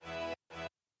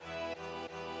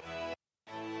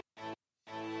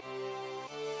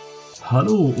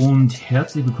Hallo und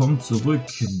herzlich willkommen zurück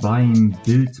beim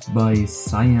Build by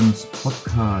Science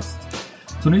Podcast.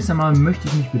 Zunächst einmal möchte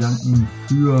ich mich bedanken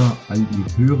für all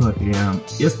die Hörer der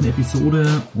ersten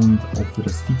Episode und auch für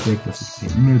das Feedback, das ich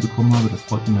per E-Mail bekommen habe. Das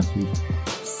freut mich natürlich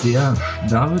sehr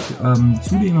stark.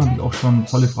 Zudem habe ich auch schon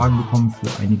tolle Fragen bekommen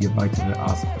für einige weitere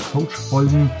Ask the Coach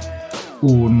Folgen.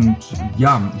 Und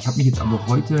ja, ich habe mich jetzt aber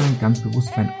heute ganz bewusst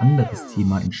für ein anderes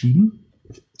Thema entschieden.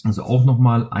 Also auch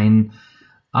nochmal ein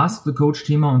Ask the Coach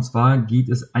Thema, und zwar geht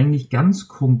es eigentlich ganz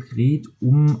konkret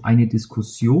um eine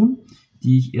Diskussion,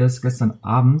 die ich erst gestern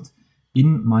Abend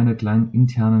in meiner kleinen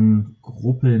internen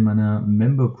Gruppe, in meiner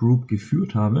Member Group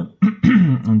geführt habe.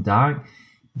 Und da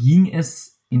ging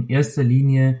es in erster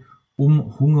Linie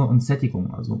um Hunger und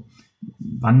Sättigung. Also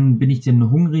wann bin ich denn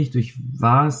hungrig, durch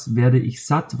was werde ich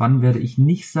satt, wann werde ich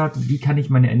nicht satt, wie kann ich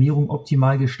meine Ernährung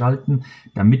optimal gestalten,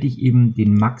 damit ich eben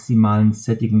den maximalen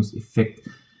Sättigungseffekt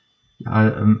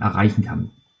erreichen kann.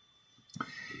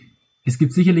 Es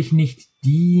gibt sicherlich nicht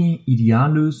die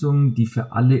Ideallösung, die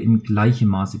für alle in gleichem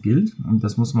Maße gilt, und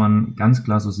das muss man ganz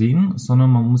klar so sehen,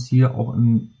 sondern man muss hier auch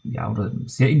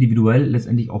sehr individuell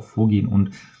letztendlich auch vorgehen.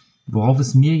 Und worauf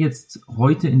es mir jetzt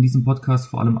heute in diesem Podcast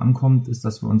vor allem ankommt, ist,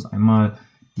 dass wir uns einmal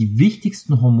die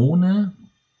wichtigsten Hormone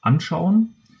anschauen,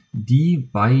 die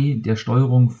bei der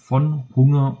Steuerung von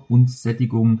Hunger und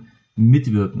Sättigung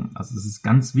mitwirken. Also das ist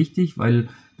ganz wichtig, weil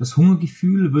das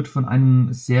Hungergefühl wird von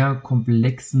einem sehr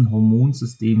komplexen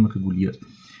Hormonsystem reguliert.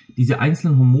 Diese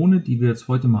einzelnen Hormone, die wir jetzt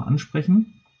heute mal ansprechen,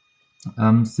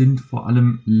 sind vor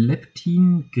allem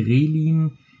Leptin,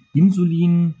 Grelin,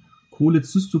 Insulin,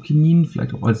 Cholecystokinin,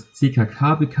 vielleicht auch als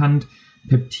CKK bekannt,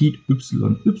 Peptid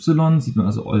YY, sieht man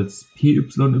also als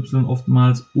PYY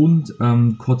oftmals, und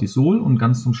Cortisol. Und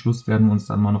ganz zum Schluss werden wir uns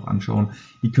dann mal noch anschauen,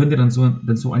 wie könnte dann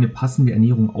so eine passende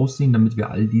Ernährung aussehen, damit wir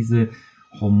all diese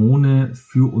Hormone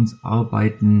für uns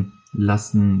arbeiten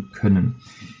lassen können.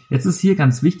 Jetzt ist hier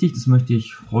ganz wichtig, das möchte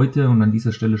ich heute und an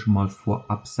dieser Stelle schon mal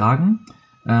vorab sagen,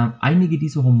 einige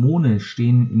dieser Hormone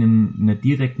stehen in einer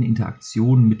direkten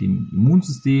Interaktion mit dem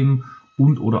Immunsystem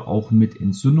und oder auch mit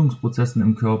Entzündungsprozessen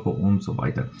im Körper und so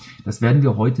weiter. Das werden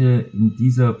wir heute in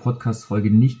dieser Podcast-Folge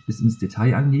nicht bis ins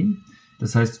Detail angehen.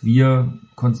 Das heißt, wir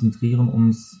konzentrieren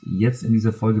uns jetzt in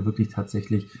dieser Folge wirklich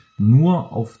tatsächlich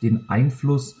nur auf den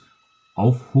Einfluss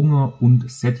auf Hunger und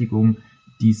Sättigung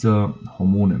dieser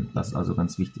Hormone. Das ist also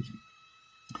ganz wichtig.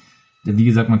 Denn wie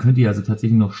gesagt, man könnte ja also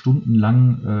tatsächlich noch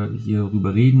stundenlang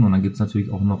hierüber reden, und dann gibt es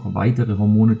natürlich auch noch weitere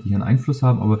Hormone, die hier einen Einfluss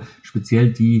haben, aber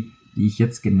speziell die ich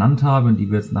jetzt genannt habe und die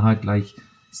wir jetzt nachher gleich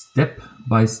Step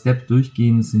by Step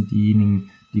durchgehen, sind diejenigen,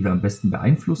 die wir am besten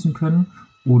beeinflussen können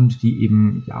und die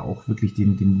eben ja auch wirklich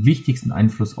den wichtigsten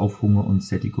Einfluss auf Hunger und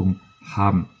Sättigung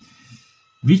haben.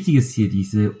 Wichtig ist hier,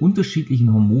 diese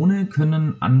unterschiedlichen Hormone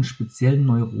können an speziellen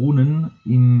Neuronen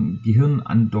im Gehirn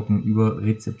andocken über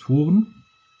Rezeptoren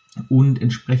und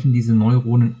entsprechend diese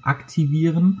Neuronen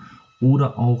aktivieren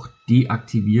oder auch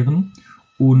deaktivieren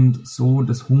und so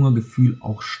das Hungergefühl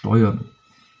auch steuern.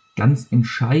 Ganz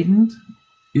entscheidend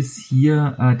ist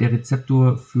hier der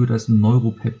Rezeptor für das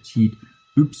Neuropeptid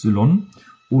Y,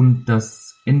 und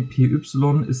das NPY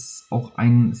ist auch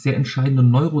ein sehr entscheidender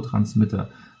Neurotransmitter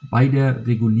bei der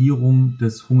Regulierung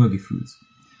des Hungergefühls.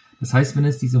 Das heißt, wenn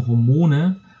es diese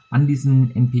Hormone an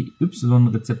diesen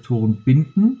NPY-Rezeptoren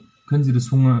binden, können sie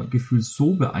das Hungergefühl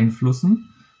so beeinflussen,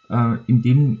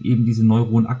 indem eben diese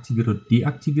Neuronen aktiviert oder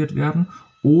deaktiviert werden,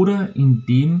 oder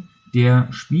indem der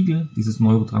Spiegel dieses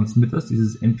Neurotransmitters,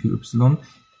 dieses NPY,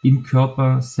 im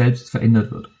Körper selbst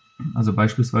verändert wird. Also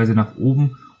beispielsweise nach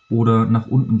oben oder nach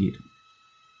unten geht.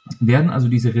 Werden also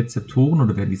diese Rezeptoren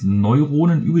oder werden diese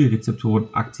Neuronen über die Rezeptoren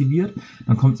aktiviert,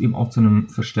 dann kommt es eben auch zu einem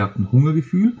verstärkten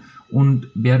Hungergefühl, und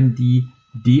werden die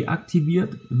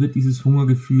deaktiviert, wird dieses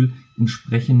Hungergefühl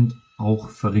entsprechend auch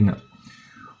verringert.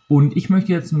 Und ich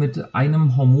möchte jetzt mit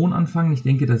einem Hormon anfangen. Ich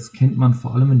denke, das kennt man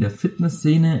vor allem in der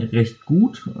Fitnessszene recht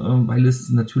gut, weil es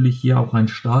natürlich hier auch einen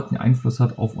starken Einfluss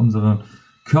hat auf unseren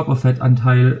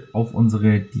Körperfettanteil, auf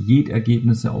unsere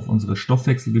Diätergebnisse, auf unsere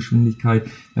Stoffwechselgeschwindigkeit.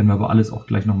 Werden wir aber alles auch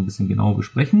gleich noch ein bisschen genauer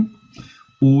besprechen.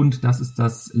 Und das ist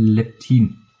das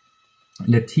Leptin.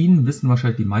 Leptin, wissen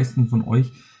wahrscheinlich die meisten von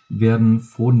euch, wird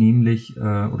vornehmlich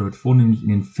in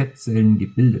den Fettzellen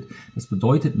gebildet. Das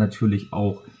bedeutet natürlich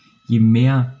auch, je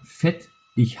mehr Fett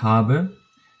ich habe,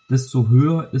 desto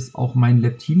höher ist auch mein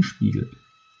Leptinspiegel.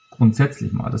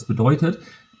 Grundsätzlich mal. Das bedeutet,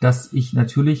 dass ich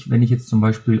natürlich, wenn ich jetzt zum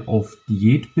Beispiel auf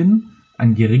Diät bin,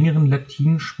 einen geringeren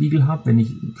Leptinspiegel habe, wenn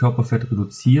ich Körperfett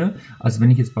reduziere, als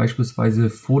wenn ich jetzt beispielsweise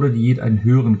vor der Diät einen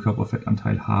höheren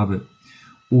Körperfettanteil habe.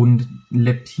 Und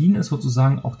Leptin ist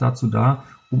sozusagen auch dazu da,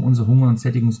 um unser Hunger- und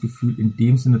Sättigungsgefühl in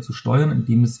dem Sinne zu steuern,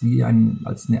 indem es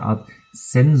als eine Art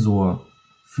Sensor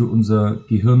für unser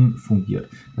Gehirn fungiert.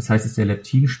 Das heißt, ist der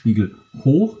Leptinspiegel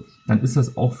hoch, dann ist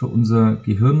das auch für unser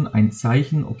Gehirn ein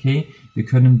Zeichen, okay, wir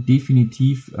können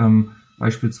definitiv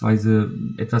beispielsweise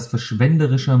etwas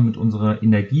verschwenderischer mit unserer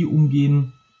Energie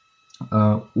umgehen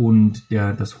und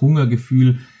das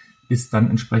Hungergefühl ist dann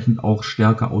entsprechend auch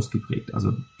stärker ausgeprägt.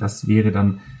 Also das wäre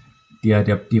dann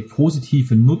der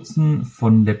positive Nutzen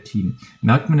von Leptin.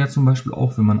 Merkt man ja zum Beispiel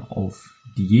auch, wenn man auf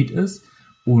Diät ist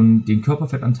und den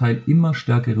Körperfettanteil immer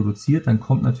stärker reduziert, dann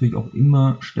kommt natürlich auch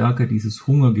immer stärker dieses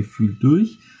Hungergefühl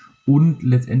durch und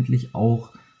letztendlich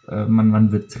auch,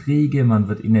 man wird träge, man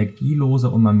wird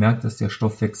energieloser und man merkt, dass der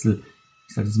Stoffwechsel,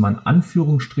 ich sage es mal in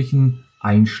Anführungsstrichen,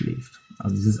 einschläft.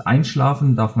 Also dieses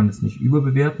Einschlafen darf man jetzt nicht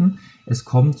überbewerten. Es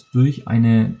kommt durch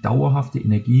eine dauerhafte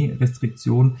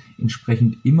Energierestriktion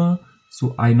entsprechend immer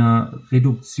zu einer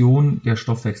Reduktion der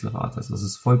Stoffwechselrate. Also das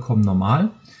ist vollkommen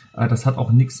normal. Das hat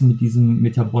auch nichts mit diesem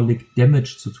Metabolic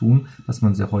Damage zu tun, das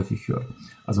man sehr häufig hört.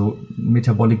 Also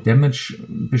Metabolic Damage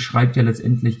beschreibt ja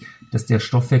letztendlich, dass der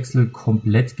Stoffwechsel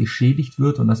komplett geschädigt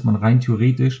wird und dass man rein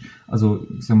theoretisch, also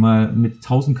ich sag mal mit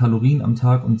 1000 Kalorien am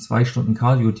Tag und 2 Stunden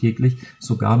Cardio täglich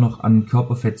sogar noch an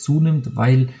Körperfett zunimmt,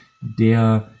 weil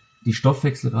die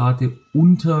Stoffwechselrate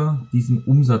unter diesem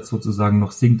Umsatz sozusagen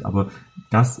noch sinkt. Aber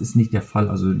das ist nicht der Fall.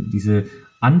 Also diese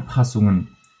Anpassungen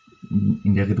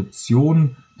in der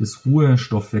Reduktion des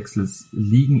Ruhestoffwechsels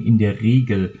liegen in der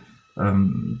Regel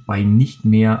bei nicht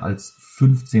mehr als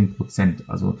 15%.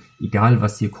 Also egal,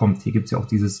 was hier kommt. Hier gibt es ja auch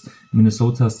dieses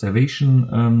Minnesota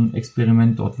Starvation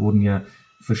Experiment. Dort wurden ja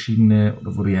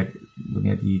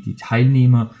die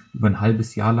Teilnehmer über ein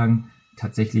halbes Jahr lang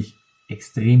tatsächlich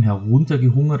extrem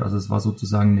heruntergehungert. Also es war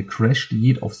sozusagen eine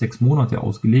Crash-Diät auf 6 Monate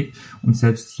ausgelegt. Und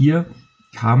selbst hier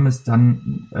kam es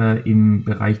dann im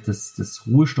Bereich des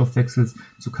Ruhestoffwechsels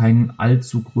zu keinen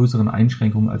allzu größeren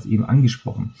Einschränkungen als eben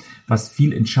angesprochen. Was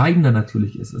viel entscheidender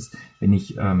natürlich ist, wenn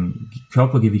ich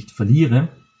Körpergewicht verliere,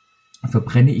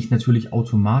 verbrenne ich natürlich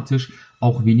automatisch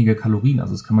auch weniger Kalorien.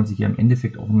 Also das kann man sich ja im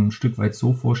Endeffekt auch ein Stück weit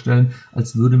so vorstellen,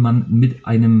 als würde man mit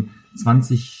einem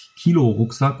 20 Kilo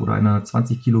Rucksack oder einer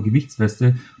 20 Kilo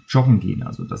Gewichtsweste joggen gehen.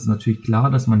 Also das ist natürlich klar,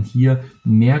 dass man hier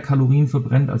mehr Kalorien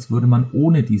verbrennt, als würde man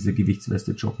ohne diese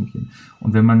Gewichtsweste joggen gehen.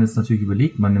 Und wenn man jetzt natürlich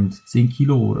überlegt, man nimmt 10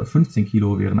 Kilo oder 15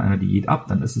 Kilo während einer Diät ab,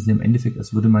 dann ist es im Endeffekt,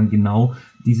 als würde man genau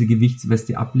diese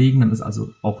Gewichtsweste ablegen. Dann ist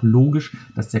also auch logisch,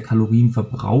 dass der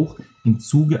Kalorienverbrauch im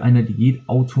Zuge einer Diät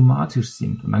automatisch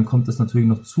sinkt. Und dann kommt es natürlich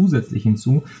noch zusätzlich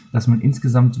hinzu, dass man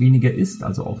insgesamt weniger isst.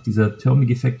 Also auch dieser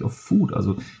Thermic Effect of Food,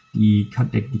 also die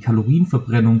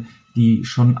Kalorienverbrennung, die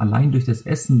schon allein durch das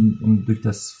Essen und durch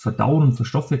das Verdauen und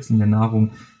Verstoffwechseln der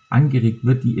Nahrung angeregt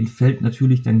wird, die entfällt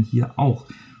natürlich dann hier auch.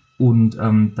 Und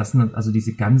das sind also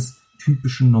diese ganz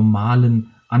typischen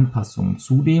normalen Anpassungen.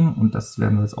 Zudem, und das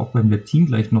werden wir jetzt auch beim Leptin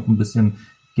gleich noch ein bisschen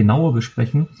genauer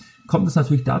besprechen, kommt es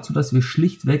natürlich dazu, dass wir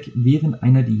schlichtweg während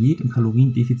einer Diät im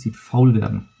Kaloriendefizit faul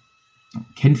werden.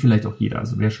 Kennt vielleicht auch jeder.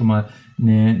 Also wer schon mal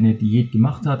eine Diät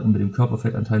gemacht hat und mit dem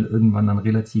Körperfettanteil irgendwann dann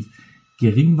relativ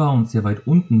gering war und sehr weit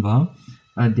unten war,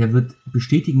 der wird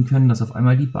bestätigen können, dass auf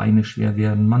einmal die Beine schwer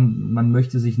werden. Man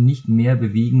möchte sich nicht mehr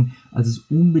bewegen, als es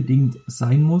unbedingt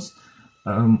sein muss.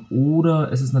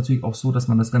 Oder es ist natürlich auch so, dass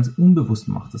man das ganz unbewusst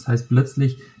macht. Das heißt,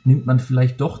 plötzlich nimmt man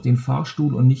vielleicht doch den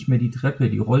Fahrstuhl und nicht mehr die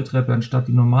Treppe, die Rolltreppe anstatt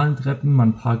die normalen Treppen.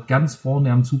 Man parkt ganz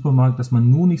vorne am Supermarkt, dass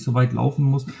man nur nicht so weit laufen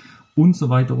muss und so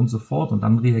weiter und so fort. Und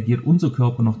dann reagiert unser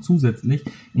Körper noch zusätzlich,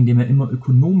 indem er immer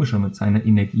ökonomischer mit seiner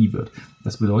Energie wird.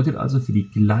 Das bedeutet also, für die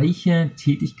gleiche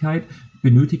Tätigkeit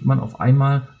benötigt man auf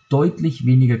einmal deutlich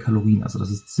weniger Kalorien. Also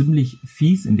das ist ziemlich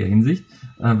fies in der Hinsicht,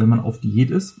 wenn man auf Diät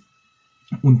ist.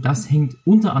 Und das hängt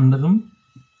unter anderem,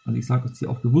 also ich sage es hier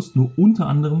auch bewusst, nur unter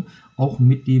anderem auch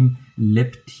mit dem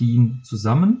Leptin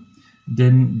zusammen.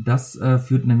 Denn das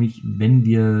führt nämlich, wenn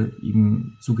wir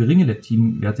eben zu geringe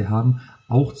Leptinwerte haben,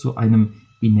 auch zu einem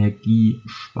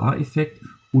Energiespareffekt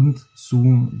und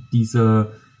zu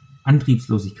dieser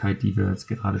Antriebslosigkeit, die wir jetzt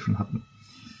gerade schon hatten.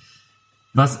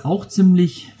 Was auch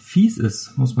ziemlich fies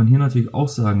ist, muss man hier natürlich auch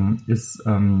sagen, ist,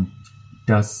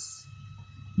 dass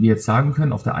wir jetzt sagen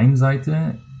können, auf der einen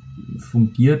Seite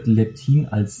fungiert Leptin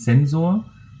als Sensor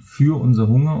für unser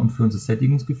Hunger und für unser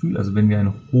Sättigungsgefühl. Also wenn wir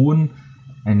einen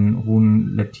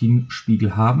hohen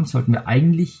Leptinspiegel haben, sollten wir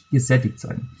eigentlich gesättigt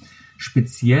sein.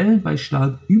 Speziell bei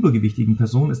stark übergewichtigen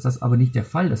Personen ist das aber nicht der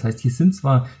Fall. Das heißt, hier sind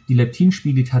zwar die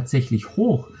Leptinspiegel tatsächlich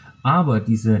hoch, aber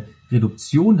diese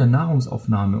Reduktion der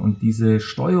Nahrungsaufnahme und diese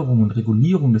Steuerung und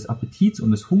Regulierung des Appetits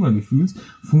und des Hungergefühls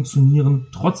funktionieren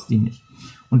trotzdem nicht.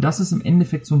 Und das ist im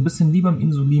Endeffekt so ein bisschen wie beim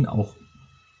Insulin auch.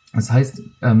 Das heißt,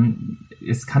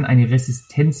 es kann eine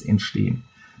Resistenz entstehen.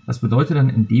 Das bedeutet dann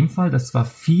in dem Fall, dass zwar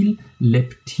viel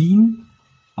Leptin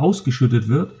ausgeschüttet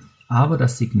wird, aber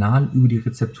das Signal über die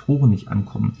Rezeptoren nicht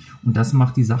ankommt. Und das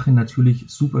macht die Sache natürlich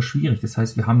super schwierig. Das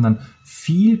heißt, wir haben dann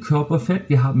viel Körperfett,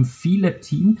 wir haben viel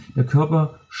Leptin. Der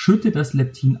Körper schüttet das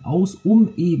Leptin aus,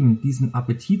 um eben diesen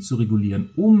Appetit zu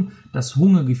regulieren, um das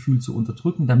Hungergefühl zu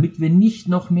unterdrücken, damit wir nicht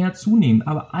noch mehr zunehmen.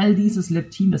 Aber all dieses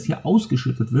Leptin, das hier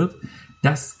ausgeschüttet wird,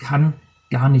 das kann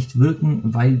gar nicht wirken,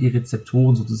 weil die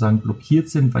Rezeptoren sozusagen blockiert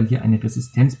sind, weil hier eine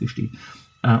Resistenz besteht.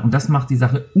 Und das macht die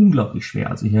Sache unglaublich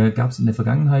schwer. Also hier gab es in der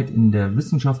Vergangenheit in der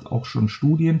Wissenschaft auch schon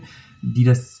Studien, die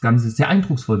das Ganze sehr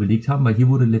eindrucksvoll belegt haben, weil hier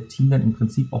wurde Leptin dann im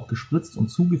Prinzip auch gespritzt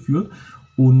und zugeführt.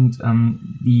 Und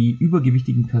die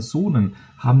übergewichtigen Personen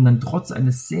haben dann trotz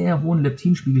eines sehr hohen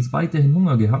Leptinspiegels weiterhin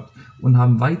Hunger gehabt und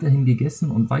haben weiterhin gegessen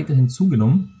und weiterhin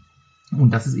zugenommen.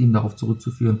 Und das ist eben darauf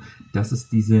zurückzuführen, dass es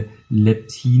diese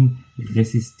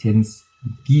Leptinresistenz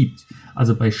gibt.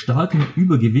 Also bei starkem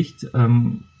Übergewicht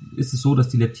ist es so, dass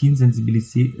die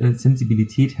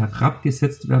Leptinsensibilität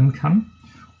herabgesetzt werden kann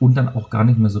und dann auch gar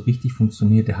nicht mehr so richtig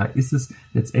funktioniert. Daher ist es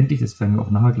letztendlich, das werden wir auch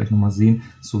nachher gleich nochmal sehen,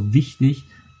 so wichtig,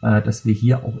 dass wir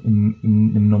hier auch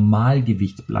im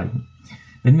Normalgewicht bleiben.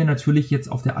 Wenn wir natürlich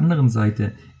jetzt auf der anderen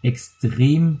Seite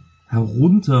extrem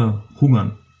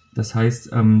herunterhungern, das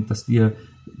heißt, dass wir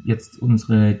jetzt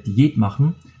unsere Diät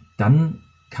machen, dann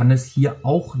kann es hier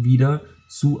auch wieder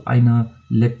zu einer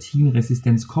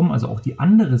Leptinresistenz kommen. Also auch die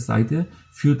andere Seite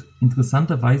führt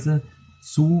interessanterweise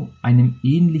zu einem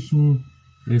ähnlichen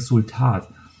Resultat.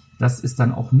 Das ist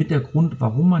dann auch mit der Grund,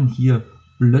 warum man hier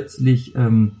plötzlich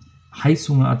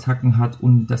Heißhungerattacken hat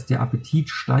und dass der Appetit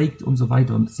steigt und so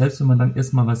weiter. Und selbst wenn man dann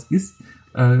erstmal was isst,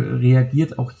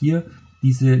 reagiert auch hier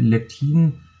diese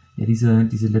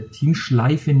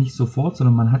Leptinschleife nicht sofort,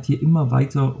 sondern man hat hier immer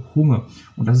weiter Hunger.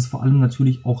 Und das ist vor allem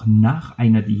natürlich auch nach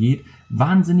einer Diät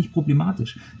wahnsinnig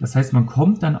problematisch. Das heißt, man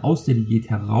kommt dann aus der Diät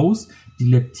heraus, die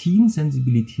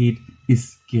Leptinsensibilität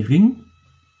ist gering,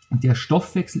 der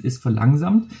Stoffwechsel ist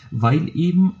verlangsamt, weil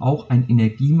eben auch ein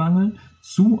Energiemangel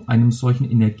zu einem solchen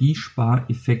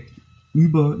Energiespareffekt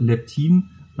über Leptin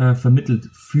vermittelt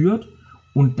führt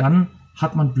und dann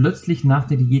hat man plötzlich nach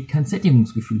der Diät kein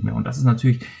Sättigungsgefühl mehr. Und das ist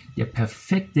natürlich der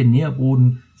perfekte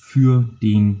Nährboden für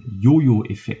den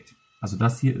Jojo-Effekt. Also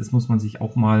das hier, das muss man sich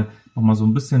auch mal nochmal so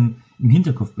ein bisschen im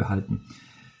Hinterkopf behalten.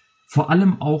 Vor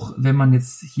allem auch, wenn man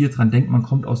jetzt hier dran denkt, man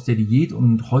kommt aus der Diät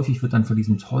und häufig wird dann von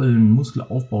diesem tollen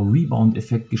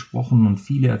Muskelaufbau-Rebound-Effekt gesprochen und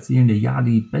viele erzählen dir, ja,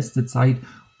 die beste Zeit,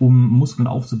 um Muskeln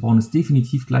aufzubauen, ist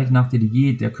definitiv gleich nach der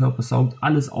Diät. Der Körper saugt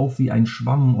alles auf wie ein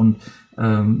Schwamm und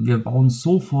wir bauen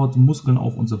sofort Muskeln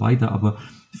auf und so weiter. Aber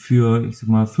für,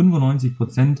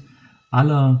 95%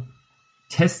 aller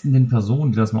testenden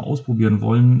Personen, die das mal ausprobieren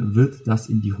wollen, wird das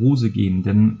in die Hose gehen.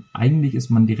 Denn eigentlich ist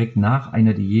man direkt nach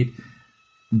einer Diät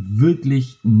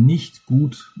wirklich nicht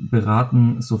gut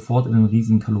beraten, sofort in einen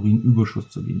riesen Kalorienüberschuss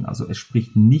zu gehen. Also es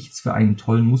spricht nichts für einen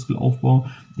tollen Muskelaufbau,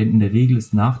 denn in der Regel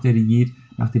ist nach der Diät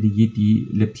die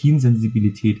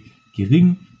Leptinsensibilität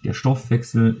gering, der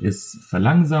Stoffwechsel ist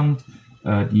verlangsamt,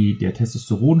 der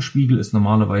Testosteronspiegel ist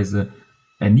normalerweise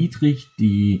erniedrigt,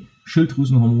 die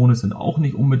Schilddrüsenhormone sind auch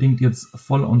nicht unbedingt jetzt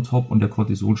voll on top und der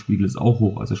Cortisolspiegel ist auch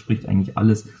hoch. Also spricht eigentlich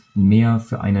alles mehr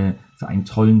für einen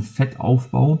tollen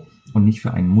Fettaufbau und nicht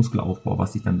für einen Muskelaufbau,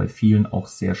 was sich dann bei vielen auch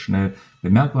sehr schnell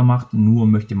bemerkbar macht. Nur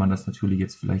möchte man das natürlich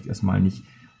jetzt vielleicht erstmal nicht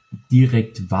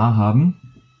direkt wahrhaben,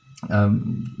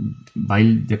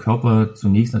 weil der Körper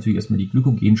zunächst natürlich erstmal die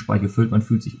Glykogenspeicher füllt, man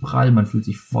fühlt sich prall, man fühlt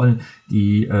sich voll,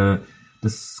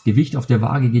 das Gewicht auf der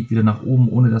Waage geht wieder nach oben,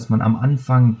 ohne dass man am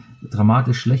Anfang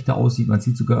dramatisch schlechter aussieht. Man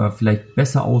sieht sogar vielleicht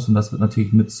besser aus und das wird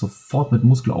natürlich sofort mit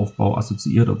Muskelaufbau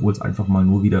assoziiert, obwohl es einfach mal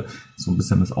nur wieder so ein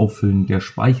bisschen das Auffüllen der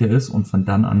Speicher ist und von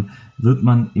dann an wird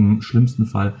man im schlimmsten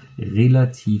Fall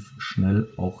relativ schnell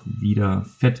auch wieder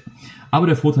fett. Aber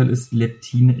der Vorteil ist,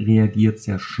 Leptin reagiert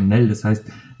sehr schnell. Das heißt,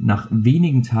 nach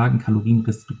wenigen Tagen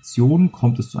Kalorienrestriktion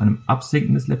kommt es zu einem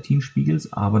Absenken des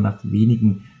Leptinspiegels, aber nach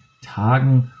wenigen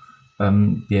Tagen nach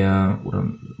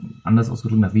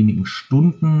wenigen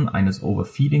Stunden eines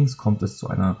Overfeedings kommt es zu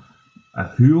einer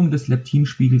Erhöhung des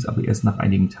Leptinspiegels, aber erst nach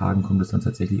einigen Tagen kommt es dann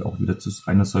tatsächlich auch wieder zu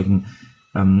einer solchen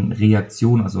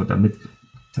Reaktion, also damit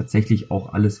tatsächlich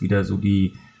auch alles wieder so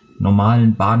die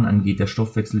normalen Bahnen angeht, der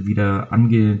Stoffwechsel wieder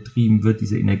angetrieben wird,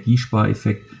 dieser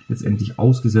Energiespareffekt letztendlich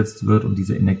ausgesetzt wird und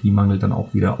dieser Energiemangel dann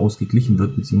auch wieder ausgeglichen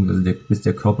wird, beziehungsweise bis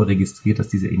der Körper registriert, dass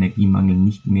dieser Energiemangel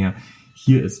nicht mehr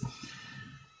hier ist.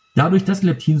 Dadurch, dass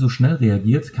Leptin so schnell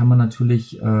reagiert, kann man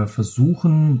natürlich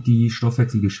versuchen, die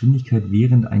Stoffwechselgeschwindigkeit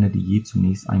während einer Diät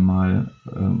zunächst einmal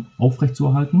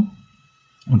aufrechtzuerhalten.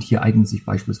 Und hier eignen sich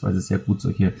beispielsweise sehr gut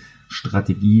solche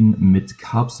Strategien mit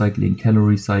Carb Cycling,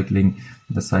 Calorie Cycling.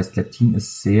 Das heißt, Leptin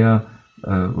ist sehr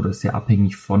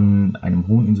abhängig von einem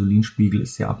hohen Insulinspiegel,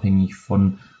 ist sehr abhängig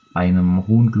von einem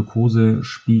hohen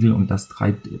Glukosespiegel und das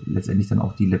treibt letztendlich dann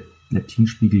auch die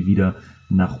Leptinspiegel wieder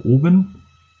nach oben.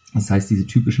 Das heißt, diese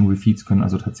typischen Refeeds können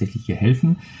also tatsächlich hier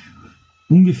helfen.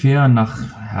 Ungefähr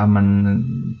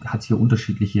man hat hier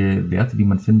unterschiedliche Werte, die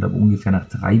man findet, aber ungefähr nach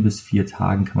 3 bis 4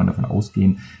 Tagen kann man davon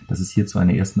ausgehen, dass es hier zu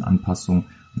einer ersten Anpassung,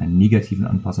 einer negativen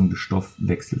Anpassung des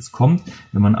Stoffwechsels kommt.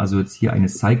 Wenn man also jetzt hier eine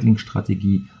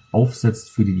Cycling-Strategie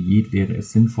aufsetzt für die Diät, wäre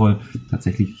es sinnvoll,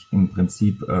 tatsächlich im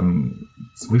Prinzip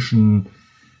zwischen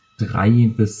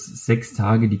 3 bis 6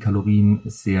 Tage die Kalorien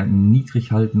sehr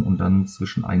niedrig halten und dann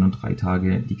zwischen 1 und 3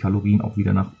 Tage die Kalorien auch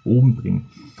wieder nach oben bringen.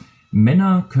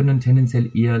 Männer können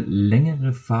tendenziell eher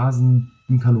längere Phasen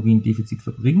im Kaloriendefizit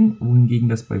verbringen, wohingegen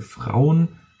das bei Frauen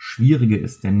schwieriger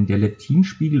ist, denn der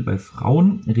Leptinspiegel bei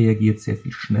Frauen reagiert sehr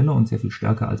viel schneller und sehr viel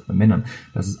stärker als bei Männern.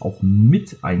 Das ist auch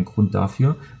mit ein Grund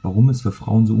dafür, warum es für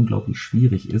Frauen so unglaublich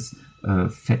schwierig ist,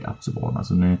 Fett abzubauen.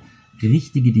 Also eine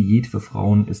richtige Diät für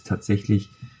Frauen ist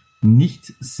tatsächlich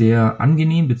nicht sehr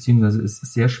angenehm, beziehungsweise ist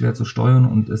sehr schwer zu steuern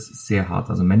und ist sehr hart.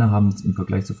 Also Männer haben es im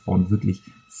Vergleich zu Frauen wirklich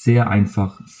sehr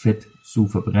einfach, Fett zu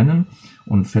verbrennen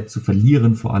und Fett zu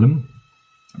verlieren vor allem.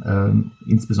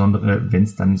 Insbesondere, wenn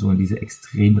es dann so in diese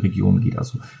Extremregion geht,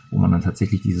 also wo man dann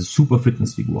tatsächlich diese super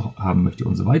Fitnessfigur haben möchte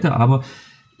und so weiter. Aber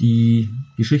die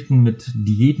Geschichten mit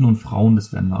Diäten und Frauen,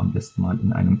 das werden wir am besten mal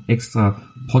in einem extra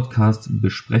Podcast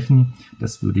besprechen.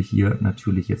 Das würde hier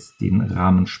natürlich jetzt den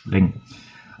Rahmen sprengen.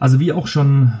 Also wie auch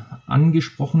schon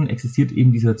angesprochen, existiert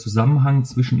eben dieser Zusammenhang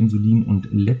zwischen Insulin und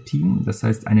Leptin. Das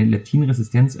heißt, eine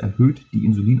Leptinresistenz erhöht die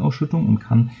Insulinausschüttung und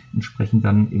kann entsprechend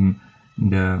dann im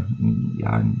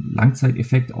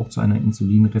Langzeiteffekt auch zu einer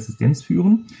Insulinresistenz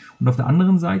führen. Und auf der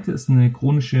anderen Seite ist eine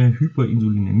chronische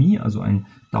Hyperinsulinämie, also ein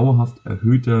dauerhaft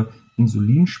erhöhter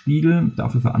Insulinspiegel,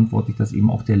 dafür verantwortlich, dass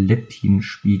eben auch der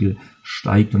Leptinspiegel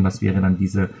steigt. Und das wäre dann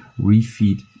dieser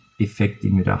Refeed-Effekt,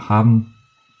 den wir da haben.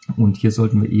 Und hier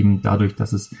sollten wir eben dadurch,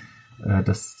 dass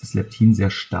das Leptin sehr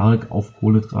stark auf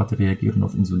Kohlenhydrate reagiert und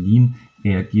auf Insulin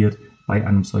reagiert, bei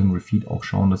einem solchen Refeed auch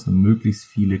schauen, dass wir möglichst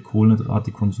viele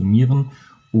Kohlenhydrate konsumieren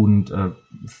und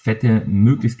Fette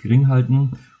möglichst gering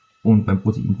halten. Und beim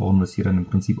Protein brauchen wir es hier dann im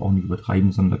Prinzip auch nicht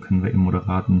übertreiben, sondern da können wir im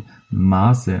moderaten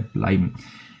Maße bleiben.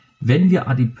 Wenn wir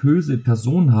adipöse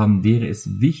Personen haben, wäre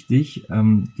es wichtig,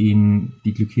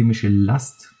 die glykämische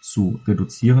Last zu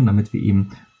reduzieren, damit wir eben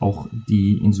auch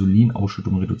die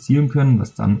Insulinausschüttung reduzieren können,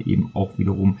 was dann eben auch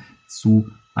wiederum zu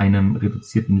einem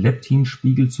reduzierten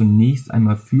Leptinspiegel zunächst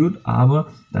einmal führt,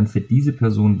 aber dann für diese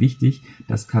Person wichtig,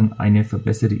 das kann eine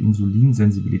verbesserte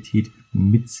Insulinsensibilität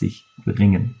mit sich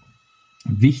bringen.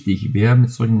 Wichtig, wer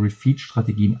mit solchen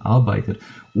Refeed-Strategien arbeitet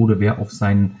oder wer auf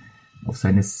seine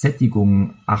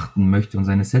Sättigung achten möchte und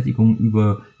seine Sättigung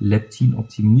über Leptin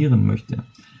optimieren möchte.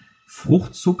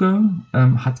 Fruchtzucker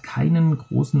hat keinen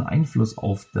großen Einfluss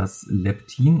auf das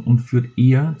Leptin und führt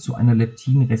eher zu einer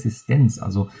Leptinresistenz.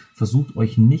 Also versucht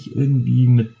euch nicht irgendwie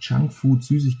mit Junkfood,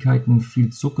 Süßigkeiten,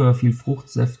 viel Zucker, viel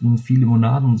Fruchtsäften, viel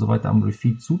Limonaden und so weiter am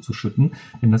Refeed zuzuschütten,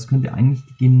 denn das könnte eigentlich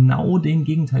genau den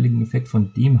gegenteiligen Effekt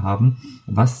von dem haben,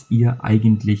 was ihr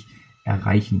eigentlich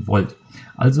erreichen wollt.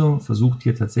 Also versucht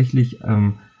hier tatsächlich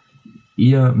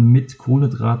eher mit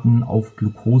Kohlenhydraten auf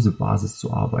Glukosebasis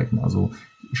zu arbeiten, also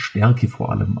Stärke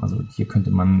vor allem. Also hier könnte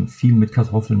man viel mit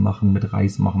Kartoffeln machen, mit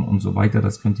Reis machen und so weiter.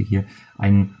 Das könnte hier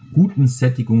einen guten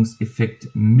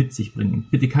Sättigungseffekt mit sich bringen.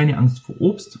 Bitte keine Angst vor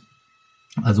Obst.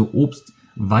 Also Obst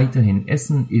weiterhin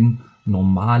essen in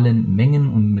normalen Mengen,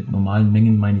 und mit normalen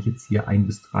Mengen meine ich jetzt hier 1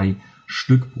 bis 3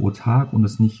 Stück pro Tag und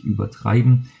es nicht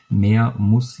übertreiben. Mehr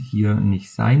muss hier nicht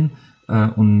sein.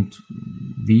 Und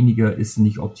weniger ist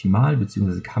nicht optimal,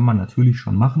 beziehungsweise kann man natürlich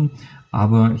schon machen,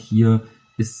 aber hier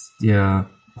ist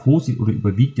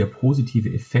überwiegt der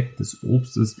positive Effekt des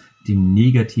Obstes dem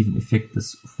negativen Effekt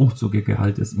des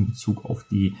Fruchtzuckergehaltes in Bezug auf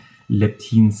die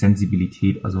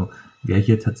Leptinsensibilität. Also wer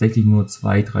hier tatsächlich nur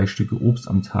 2, 3 Stücke Obst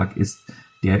am Tag isst,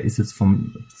 der ist jetzt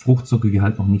vom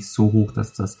Fruchtzuckergehalt noch nicht so hoch,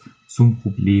 dass das zum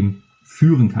Problem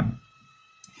führen kann.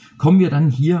 Kommen wir dann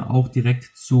hier auch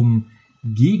direkt zum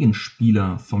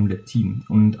Gegenspieler vom Leptin.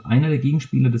 Und einer der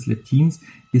Gegenspieler des Leptins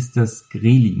ist das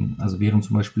Grelin. Also während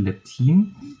zum Beispiel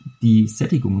Leptin die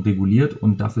Sättigung reguliert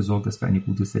und dafür sorgt, dass wir eine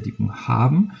gute Sättigung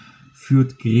haben,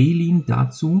 führt Grelin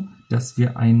dazu, dass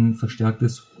wir ein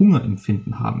verstärktes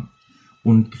Hungerempfinden haben.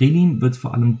 Und Grelin wird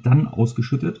vor allem dann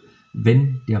ausgeschüttet,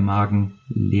 wenn der Magen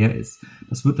leer ist.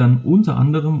 Das wird dann unter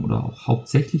anderem oder auch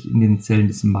hauptsächlich in den Zellen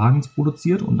des Magens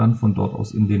produziert und dann von dort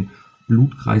aus in den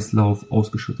Blutkreislauf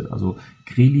ausgeschüttet. Also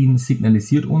Grelin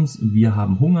signalisiert uns, wir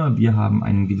haben Hunger, wir haben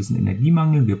einen gewissen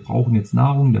Energiemangel, wir brauchen jetzt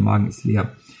Nahrung, der Magen ist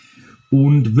leer.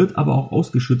 Und wird aber auch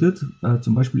ausgeschüttet,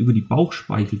 zum Beispiel über die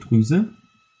Bauchspeicheldrüse,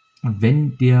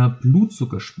 wenn der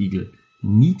Blutzuckerspiegel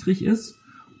niedrig ist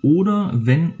oder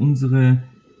wenn unsere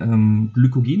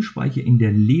Glykogenspeicher in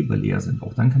der Leber leer sind.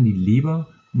 Auch dann kann die Leber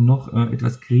noch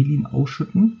etwas Grelin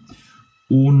ausschütten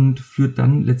und führt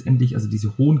dann letztendlich, also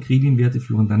diese hohen Grelinwerte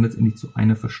führen dann letztendlich zu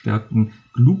einer verstärkten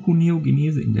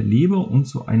Gluconeogenese in der Leber und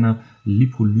zu einer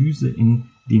Lipolyse in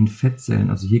den Fettzellen.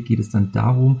 Also hier geht es dann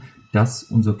darum, dass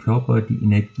unser Körper die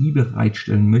Energie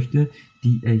bereitstellen möchte,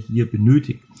 die er hier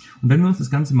benötigt. Und wenn wir uns das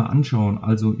Ganze mal anschauen,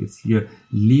 also jetzt hier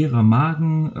leerer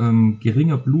Magen,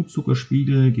 geringer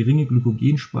Blutzuckerspiegel, geringe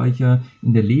Glykogenspeicher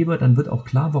in der Leber, dann wird auch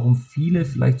klar, warum viele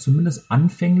vielleicht zumindest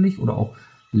anfänglich oder auch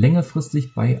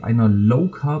längerfristig bei einer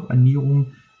Low-Carb-Ernährung,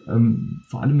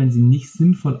 vor allem wenn sie nicht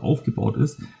sinnvoll aufgebaut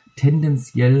ist,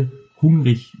 tendenziell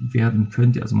hungrig werden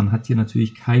könnte. Also man hat hier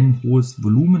natürlich kein hohes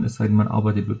Volumen, es sei denn, man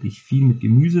arbeitet wirklich viel mit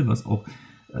Gemüse, was auch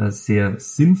sehr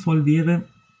sinnvoll wäre.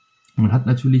 Man hat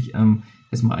natürlich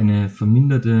erstmal einen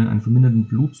verminderten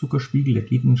Blutzuckerspiegel, der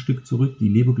geht ein Stück zurück, die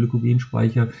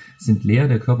Leberglykogenspeicher sind leer,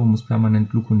 der Körper muss permanent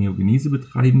Gluconeogenese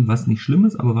betreiben, was nicht schlimm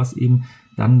ist, aber was eben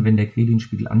dann, wenn der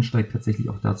Grelinspiegel ansteigt, tatsächlich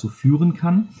auch dazu führen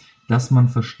kann, dass man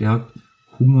verstärkt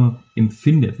Hunger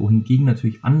empfindet, wohingegen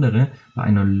natürlich andere bei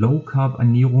einer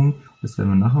Low-Carb-Ernährung, das werden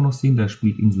wir nachher noch sehen, da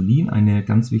spielt Insulin eine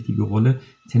ganz wichtige Rolle,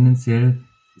 tendenziell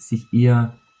sich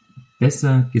eher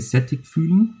besser gesättigt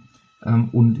fühlen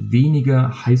und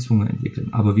weniger Heißhunger entwickeln.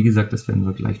 Aber wie gesagt, das werden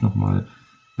wir gleich nochmal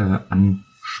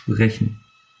ansprechen.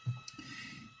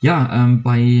 Ja,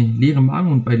 bei leerem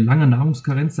Magen und bei langer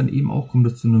Nahrungskarenz dann eben auch kommt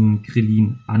es zu einem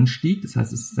Grelin-Anstieg. Das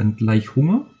heißt, es ist dann gleich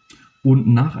Hunger. Und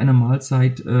nach einer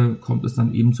Mahlzeit kommt es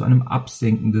dann eben zu einem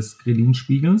Absenken des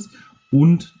Grelinspiegels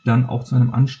und dann auch zu einem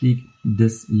Anstieg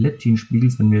des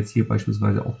Leptinspiegels, wenn wir jetzt hier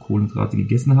beispielsweise auch Kohlenhydrate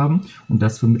gegessen haben. Und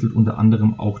das vermittelt unter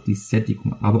anderem auch die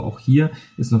Sättigung. Aber auch hier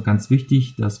ist noch ganz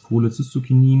wichtig, dass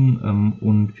Cholecystokinin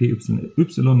und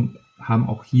PYY haben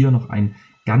auch hier noch einen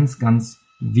ganz, ganz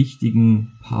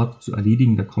wichtigen Part zu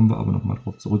erledigen. Da kommen wir aber nochmal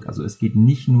drauf zurück. Also es geht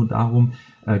nicht nur darum,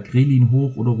 Grelin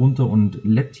hoch oder runter und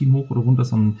Leptin hoch oder runter,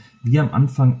 sondern wie am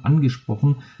Anfang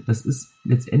angesprochen, das ist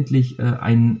letztendlich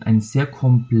ein sehr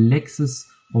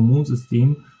komplexes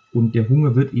Hormonsystem und der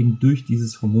Hunger wird eben durch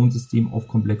dieses Hormonsystem auf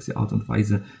komplexe Art und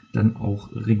Weise dann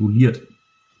auch reguliert.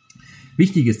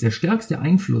 Wichtig ist, der stärkste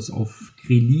Einfluss auf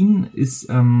Grelin ist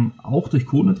auch durch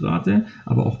Kohlenhydrate,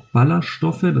 aber auch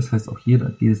Ballaststoffe. Das heißt, auch hier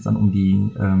geht es dann um die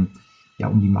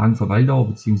Magenverweildauer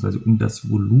bzw. um das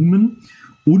Volumen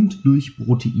und durch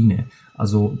Proteine.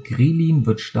 Also Grelin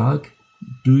wird stark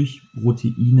durch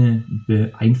Proteine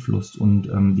beeinflusst und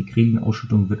die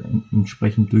Grelinausschüttung wird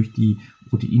entsprechend durch die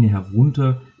Proteine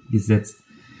heruntergesetzt.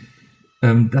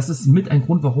 Das ist mit ein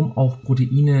Grund, warum auch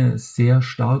Proteine sehr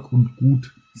stark und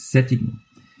gut sättigen.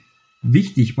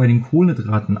 Wichtig bei den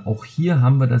Kohlenhydraten, auch hier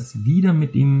haben wir das wieder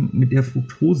mit der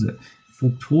Fructose.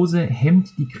 Fructose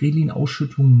hemmt die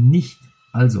Grelinausschüttung nicht.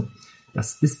 Also,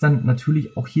 das ist dann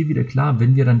natürlich auch hier wieder klar,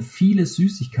 wenn wir dann viele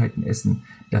Süßigkeiten essen,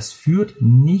 das führt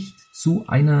nicht zu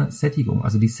einer Sättigung.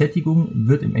 Also die Sättigung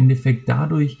wird im Endeffekt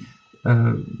dadurch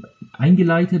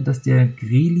eingeleitet, dass der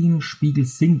Grelinspiegel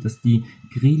sinkt, dass die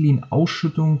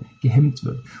Grelinausschüttung gehemmt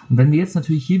wird. Und wenn wir jetzt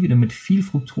natürlich hier wieder mit viel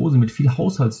Fructose, mit viel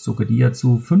Haushaltszucker, die ja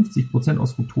zu 50%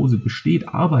 aus Fructose besteht,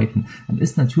 arbeiten, dann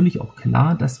ist natürlich auch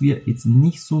klar, dass wir jetzt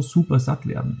nicht so super satt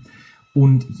werden.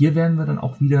 Und hier werden wir dann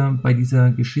auch wieder bei dieser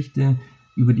Geschichte,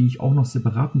 über die ich auch noch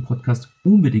separaten Podcast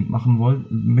unbedingt machen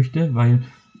möchte, weil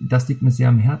das liegt mir sehr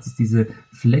am Herzen, ist diese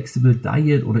Flexible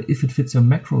Diet oder If It Fits Your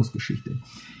Macros Geschichte.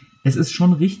 Es ist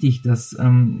schon richtig, dass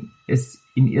es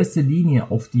in erster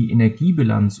Linie auf die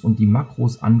Energiebilanz und die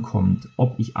Makros ankommt,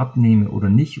 ob ich abnehme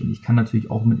oder nicht. Und ich kann natürlich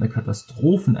auch mit einer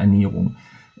Katastrophenernährung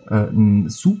ein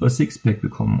super Sixpack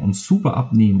bekommen und super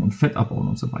abnehmen und Fett abbauen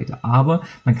und so weiter. Aber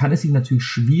man kann es sich natürlich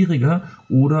schwieriger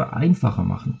oder einfacher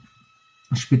machen.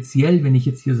 Speziell, wenn ich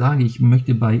jetzt hier sage, ich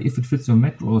möchte bei If It Fits Your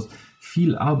Macros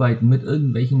viel arbeiten mit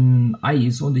irgendwelchen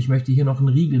Eis und ich möchte hier noch einen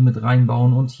Riegel mit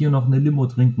reinbauen und hier noch eine Limo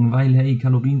trinken, weil hey,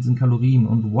 Kalorien sind Kalorien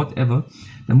und whatever,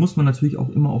 dann muss man natürlich auch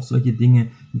immer auf solche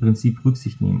Dinge im Prinzip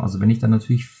Rücksicht nehmen. Also wenn ich dann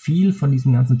natürlich viel von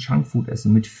diesem ganzen Junkfood esse,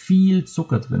 mit viel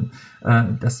Zucker drin,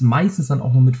 das meistens dann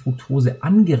auch noch mit Fructose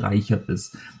angereichert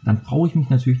ist, dann brauche ich mich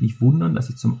natürlich nicht wundern, dass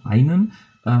ich zum einen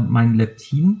mein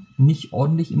Leptin nicht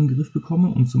ordentlich in den Griff bekomme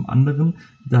und zum anderen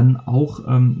dann auch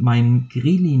mein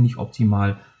Grelin nicht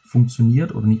optimal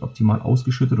funktioniert oder nicht optimal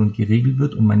ausgeschüttet und geregelt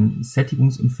wird und mein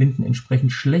Sättigungsempfinden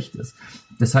entsprechend schlecht ist.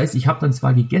 Das heißt, ich habe dann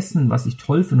zwar gegessen, was ich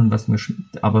toll finde und was mir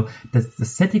schmeckt, aber das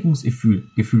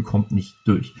Sättigungsgefühl kommt nicht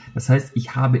durch. Das heißt,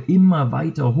 ich habe immer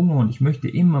weiter Hunger und ich möchte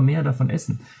immer mehr davon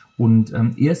essen. Und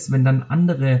erst wenn dann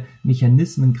andere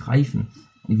Mechanismen greifen,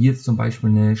 wie jetzt zum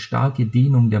Beispiel eine starke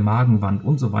Dehnung der Magenwand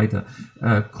und so weiter,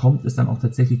 kommt es dann auch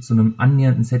tatsächlich zu einem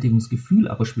annähernden Sättigungsgefühl.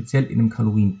 Aber speziell in einem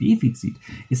Kaloriendefizit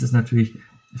ist es natürlich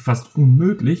fast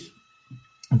unmöglich,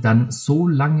 dann so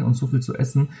lange und so viel zu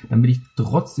essen, damit ich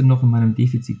trotzdem noch in meinem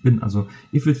Defizit bin. Also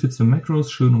if it fits the macros,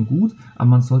 schön und gut, aber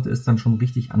man sollte es dann schon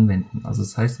richtig anwenden. Also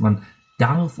das heißt, man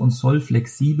darf und soll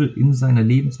flexibel in seiner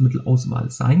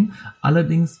Lebensmittelauswahl sein.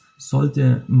 Allerdings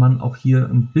sollte man auch hier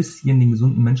ein bisschen den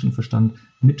gesunden Menschenverstand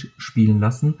mitspielen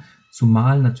lassen,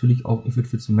 zumal natürlich auch if it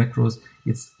fits the macros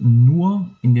jetzt nur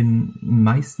in den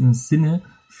meisten Sinne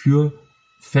für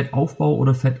Fettaufbau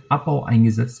oder Fettabbau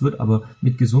eingesetzt wird, aber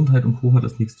mit Gesundheit und Co. hat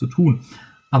das nichts zu tun.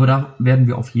 Aber da werden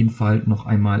wir auf jeden Fall noch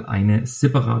einmal eine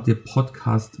separate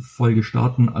Podcast-Folge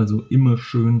starten. Also immer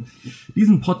schön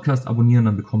diesen Podcast abonnieren,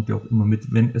 dann bekommt ihr auch immer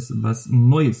mit, wenn es was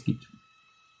Neues gibt.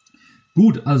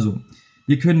 Gut, also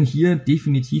wir können hier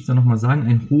definitiv dann nochmal sagen,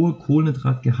 ein hoher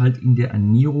Kohlenhydratgehalt in der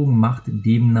Ernährung macht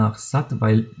demnach satt,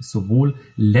 weil sowohl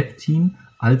Leptin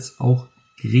als auch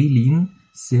Grelin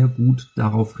sehr gut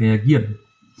darauf reagieren.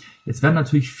 Jetzt werden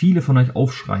natürlich viele von euch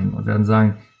aufschreien und werden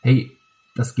sagen, hey,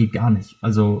 das geht gar nicht.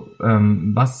 Also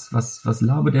was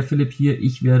labert der Philipp hier?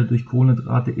 Ich werde durch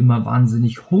Kohlenhydrate immer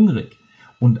wahnsinnig hungrig.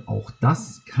 Und auch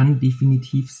das kann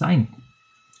definitiv sein.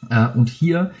 Und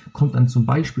hier kommt dann zum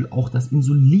Beispiel auch das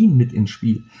Insulin mit ins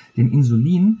Spiel. Denn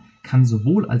Insulin kann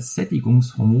sowohl als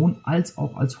Sättigungshormon als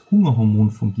auch als Hungerhormon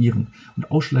fungieren.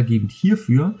 Und ausschlaggebend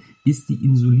hierfür ist die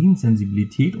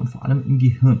Insulinsensibilität und vor allem im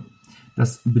Gehirn.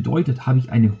 Das bedeutet, habe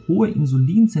ich eine hohe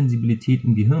Insulinsensibilität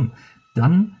im Gehirn,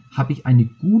 dann habe ich eine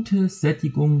gute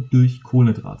Sättigung durch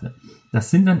Kohlenhydrate. Das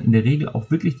sind dann in der Regel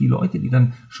auch wirklich die Leute, die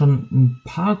dann schon ein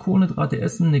paar Kohlenhydrate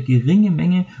essen, eine geringe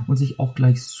Menge und sich auch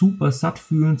gleich super satt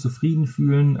fühlen, zufrieden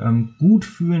fühlen, gut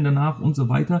fühlen danach und so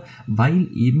weiter, weil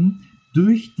eben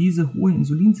durch diese hohe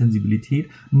Insulinsensibilität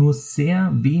nur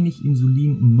sehr wenig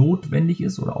Insulin notwendig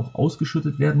ist oder auch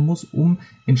ausgeschüttet werden muss, um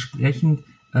entsprechend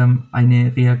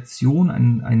eine Reaktion,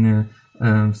 eine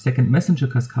Second Messenger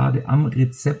Kaskade am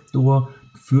Rezeptor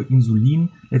für Insulin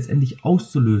letztendlich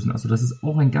auszulösen. Also das ist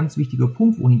auch ein ganz wichtiger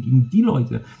Punkt, wohingegen die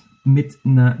Leute mit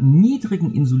einer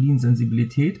niedrigen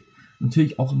Insulinsensibilität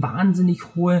natürlich auch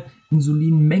wahnsinnig hohe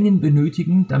Insulinmengen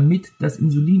benötigen, damit das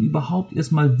Insulin überhaupt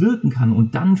erstmal wirken kann,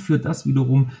 und dann führt das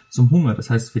wiederum zum Hunger. Das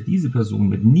heißt, für diese Person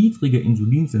mit niedriger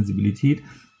Insulinsensibilität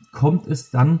kommt es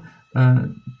dann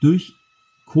durch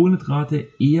Kohlenhydrate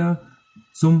eher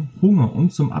zum Hunger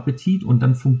und zum Appetit, und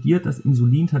dann fungiert das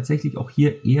Insulin tatsächlich auch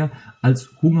hier eher als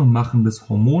hungermachendes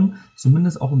Hormon,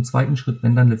 zumindest auch im zweiten Schritt,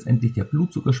 wenn dann letztendlich der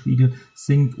Blutzuckerspiegel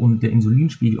sinkt und der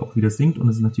Insulinspiegel auch wieder sinkt. Und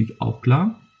es ist natürlich auch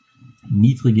klar,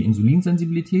 niedrige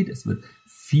Insulinsensibilität, es wird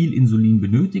viel Insulin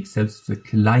benötigt, selbst für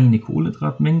kleine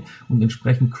Kohlenhydratmengen, und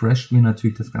entsprechend crasht mir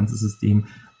natürlich das ganze System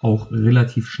auch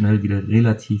relativ schnell wieder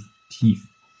relativ tief.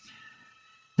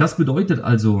 Das bedeutet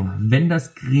also, wenn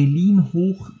das Grelin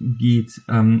hochgeht,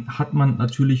 hat man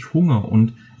natürlich Hunger,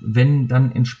 und wenn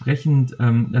dann entsprechend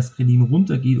das Grelin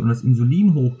runtergeht und das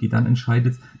Insulin hochgeht, dann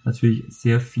entscheidet natürlich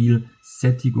sehr viel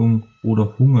Sättigung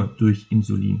oder Hunger durch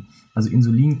Insulin. Also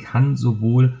Insulin kann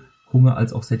sowohl Hunger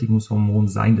als auch Sättigungshormon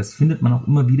sein. Das findet man auch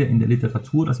immer wieder in der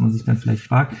Literatur, dass man sich dann vielleicht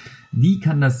fragt, wie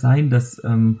kann das sein, dass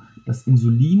das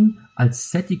Insulin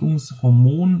als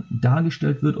Sättigungshormon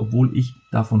dargestellt wird, obwohl ich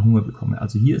davon Hunger bekomme.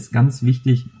 Also hier ist ganz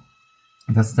wichtig,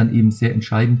 das ist dann eben sehr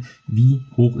entscheidend, wie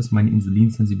hoch ist meine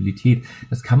Insulinsensibilität.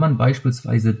 Das kann man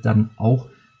beispielsweise dann auch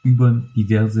über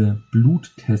diverse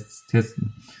Bluttests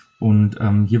testen. Und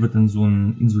hier wird dann so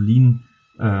eine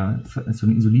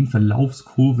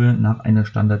Insulinverlaufskurve nach einer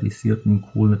standardisierten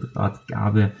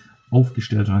Kohlenhydratgabe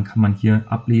aufgestellt. Und dann kann man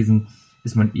hier ablesen,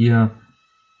 ist man eher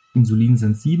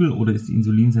insulinsensibel oder ist die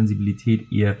Insulinsensibilität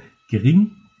eher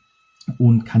gering,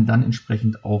 und kann dann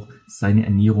entsprechend auch seine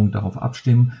Ernährung darauf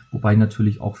abstimmen, wobei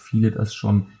natürlich auch viele das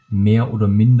schon mehr oder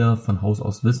minder von Haus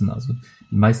aus wissen. Also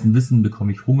die meisten wissen,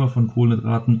 bekomme ich Hunger von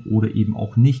Kohlenhydraten oder eben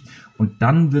auch nicht. Und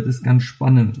dann wird es ganz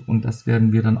spannend, und das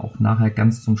werden wir dann auch nachher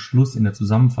ganz zum Schluss in der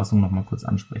Zusammenfassung nochmal kurz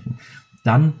ansprechen.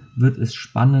 Dann wird es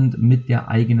spannend mit der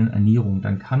eigenen Ernährung.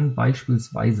 Dann kann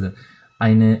beispielsweise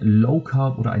eine Low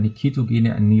Carb oder eine ketogene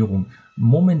Ernährung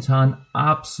momentan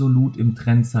absolut im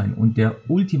Trend sein und der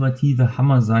ultimative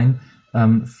Hammer sein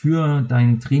für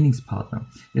deinen Trainingspartner.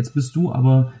 Jetzt bist du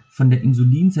aber von der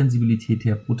Insulinsensibilität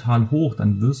her brutal hoch,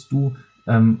 dann wirst du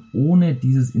ohne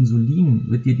dieses Insulin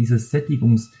wird dir dieser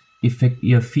Sättigungseffekt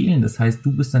eher fehlen. Das heißt,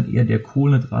 du bist dann eher der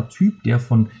Kohlenhydrat-Typ, der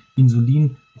von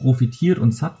Insulin profitiert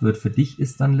und satt wird. Für dich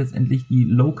ist dann letztendlich die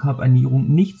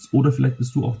Low-Carb-Ernährung nichts, oder vielleicht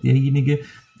bist du auch derjenige,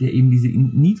 der eben diese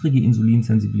niedrige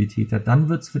Insulinsensibilität hat. Dann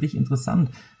wird es für dich interessant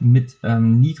mit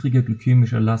niedriger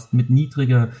glykämischer Last, mit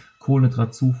niedriger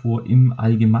Kohlenhydratzufuhr im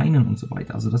Allgemeinen und so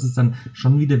weiter. Also das ist dann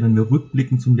schon wieder, wenn wir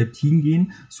rückblickend zum Leptin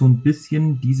gehen, so ein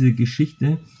bisschen diese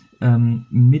Geschichte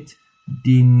mit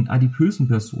den adipösen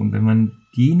Personen, wenn man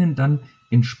denen dann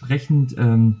entsprechend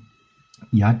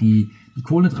die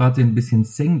Kohlenhydrate ein bisschen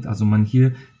senkt, also man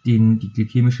hier die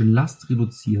glykämische Last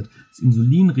reduziert, das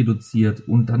Insulin reduziert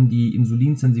und dann die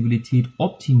Insulinsensibilität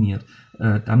optimiert,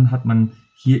 dann hat man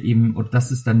hier eben, und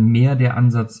das ist dann mehr der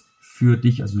Ansatz für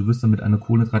dich, also du wirst dann mit einer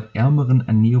kohlenhydratärmeren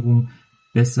Ernährung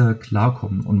besser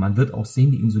klarkommen. Und man wird auch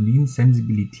sehen, die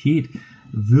Insulinsensibilität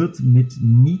wird mit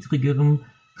niedrigerem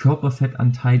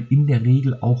Körperfettanteil in der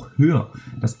Regel auch höher.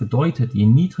 Das bedeutet, je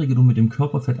niedriger du mit dem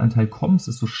Körperfettanteil kommst,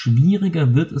 desto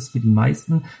schwieriger wird es für die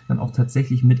meisten dann auch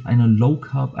tatsächlich mit einer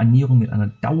Low-Carb-Ernährung, mit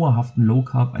einer dauerhaften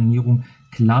Low-Carb-Ernährung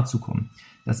klarzukommen.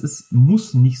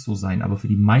 Muss nicht so sein, aber für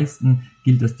die meisten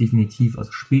gilt das definitiv.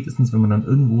 Also spätestens, wenn man dann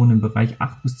irgendwo in den Bereich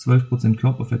 8-12%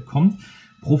 Körperfett kommt,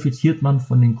 profitiert man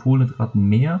von den Kohlenhydraten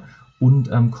mehr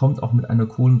und kommt auch mit einer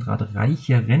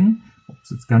kohlenhydratreicheren, ob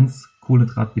es jetzt ganz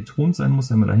kohlenhydratbetont sein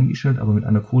muss, haben wir dahingestellt, aber mit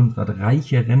einer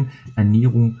kohlenhydratreicheren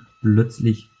Ernährung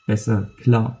plötzlich besser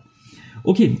klar.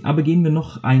 Okay, aber gehen wir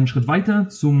noch einen Schritt weiter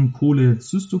zum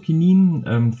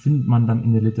Cholecystokinin, findet man dann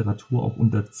in der Literatur auch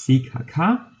unter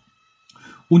CKK.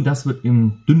 Und das wird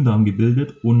im Dünndarm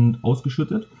gebildet und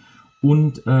ausgeschüttet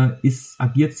und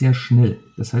agiert sehr schnell.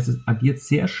 Das heißt, es agiert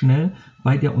sehr schnell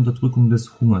bei der Unterdrückung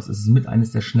des Hungers. Es ist mit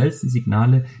eines der schnellsten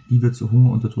Signale, die wir zur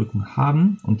Hungerunterdrückung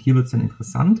haben. Und hier wird es dann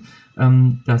interessant,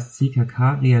 dass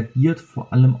CKK reagiert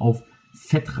vor allem auf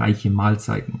fettreiche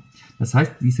Mahlzeiten. Das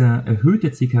heißt, dieser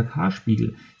erhöhte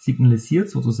CKK-Spiegel signalisiert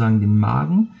sozusagen dem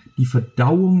Magen, die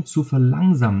Verdauung zu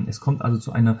verlangsamen. Es kommt also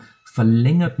zu einer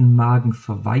verlängerten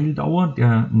Magenverweildauer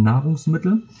der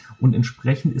Nahrungsmittel und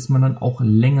entsprechend ist man dann auch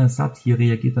länger satt. Hier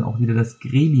reagiert dann auch wieder das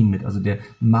Grelin mit, also der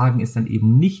Magen ist dann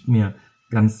eben nicht mehr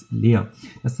ganz leer.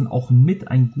 Das ist dann auch mit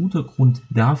ein guter Grund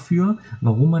dafür,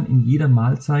 warum man in jeder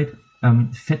Mahlzeit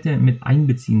Fette mit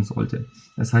einbeziehen sollte.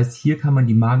 Das heißt, hier kann man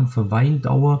die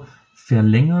Magenverweildauer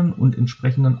verlängern und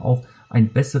entsprechend dann auch ein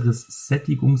besseres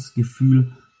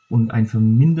Sättigungsgefühl und ein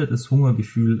vermindertes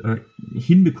Hungergefühl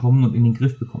hinbekommen und in den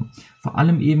Griff bekommen. Vor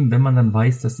allem eben, wenn man dann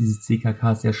weiß, dass dieses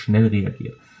CKK sehr schnell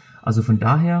reagiert. Also von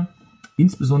daher,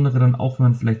 insbesondere dann auch, wenn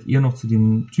man vielleicht eher noch zu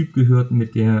dem Typ gehört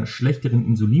mit der schlechteren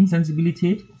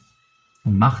Insulinsensibilität,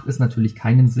 macht es natürlich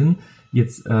keinen Sinn,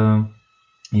 jetzt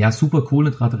super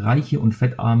kohlenhydratreiche und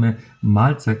fettarme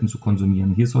Mahlzeiten zu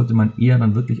konsumieren. Hier sollte man eher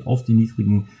dann wirklich auf die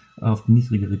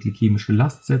niedrigere glykämische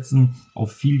Last setzen,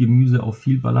 auf viel Gemüse, auf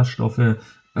viel Ballaststoffe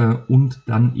und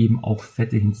dann eben auch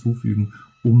Fette hinzufügen,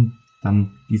 um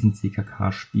dann diesen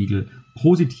CKK-Spiegel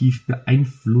positiv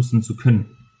beeinflussen zu können.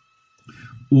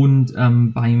 Und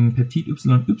beim Peptid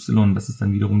YY, das ist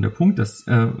dann wiederum der Punkt, das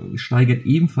steigert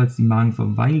ebenfalls die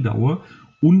Magenverweildauer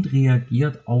und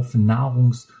reagiert auf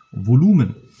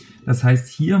Nahrungsvolumen. Das heißt,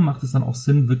 hier macht es dann auch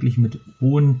Sinn, wirklich mit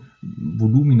hohen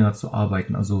Volumina zu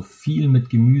arbeiten, also viel mit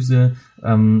Gemüse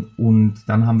und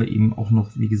dann haben wir eben auch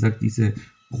noch, wie gesagt, diese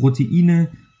Proteine,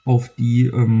 auf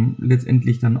die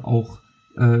letztendlich dann auch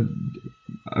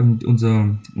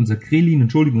unser Grelin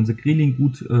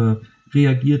gut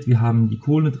reagiert. Wir haben die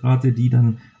Kohlenhydrate, die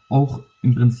dann auch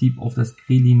im Prinzip auf das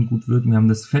Grelin gut wirken. Wir haben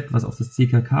das Fett, was auf das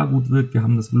CKK gut wirkt. Wir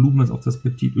haben das Volumen, was auf das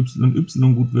Peptid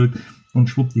YY gut wirkt. Und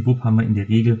schwuppdiwupp haben wir in der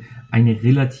Regel eine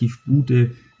relativ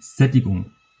gute Sättigung.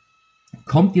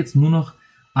 Kommt jetzt nur noch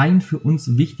ein für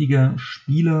uns wichtiger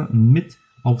Spieler mit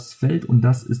aufs Feld und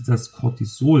das ist das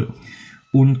Cortisol.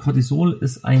 Und Cortisol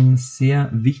ist ein sehr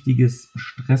wichtiges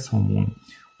Stresshormon.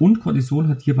 Und Cortisol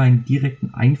hat hierbei einen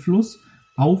direkten Einfluss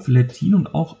auf Leptin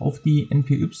und auch auf die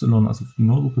NPY, also auf die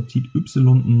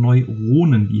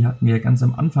Neuropeptid-Y-Neuronen. Die hatten wir ja ganz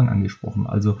am Anfang angesprochen.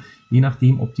 Also je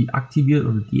nachdem, ob die aktiviert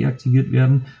oder deaktiviert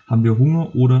werden, haben wir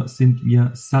Hunger oder sind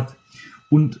wir satt.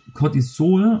 Und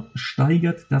Cortisol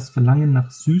steigert das Verlangen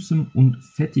nach Süßem und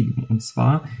Fettigem und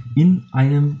zwar in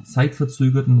einem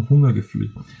zeitverzögerten Hungergefühl.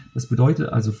 Das bedeutet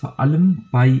also vor allem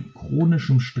bei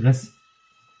chronischem Stress.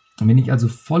 Wenn ich also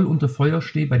voll unter Feuer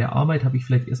stehe bei der Arbeit, habe ich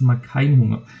vielleicht erstmal keinen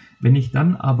Hunger. Wenn ich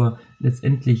dann aber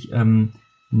letztendlich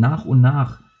nach und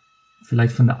nach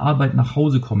vielleicht von der Arbeit nach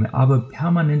Hause komme, aber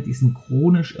permanent diesen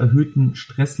chronisch erhöhten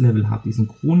Stresslevel habe, diesen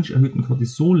chronisch erhöhten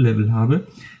Cortisol-Level habe,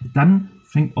 dann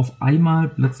fängt auf einmal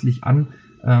plötzlich an,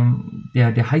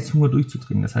 der Heißhunger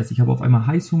durchzudringen. Das heißt, ich habe auf einmal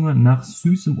Heißhunger nach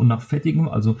Süßem und nach Fettigem,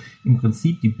 also im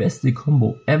Prinzip die beste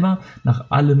Combo ever,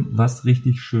 nach allem, was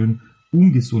richtig schön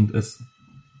ungesund ist.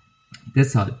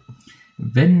 Deshalb,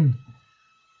 wenn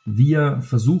wir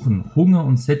versuchen, Hunger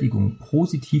und Sättigung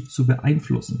positiv zu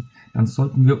beeinflussen, dann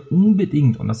sollten wir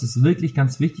unbedingt, und das ist wirklich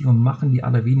ganz wichtig und machen die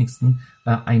allerwenigsten,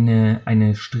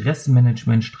 eine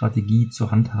Stressmanagement-Strategie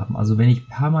zur Hand haben. Also wenn ich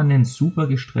permanent super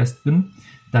gestresst bin,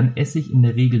 dann esse ich in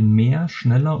der Regel mehr,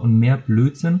 schneller und mehr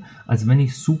Blödsinn, als wenn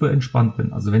ich super entspannt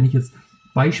bin. Also wenn ich jetzt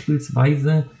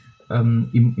beispielsweise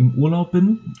im Urlaub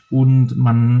bin und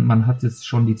man hat jetzt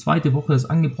schon die zweite Woche ist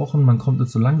angebrochen, man kommt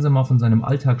jetzt so langsam mal von seinem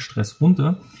Alltagsstress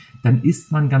runter, dann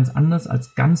ist man ganz anders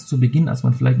als ganz zu Beginn, als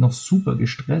man vielleicht noch super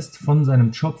gestresst von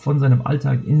seinem Job, von seinem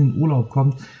Alltag in den Urlaub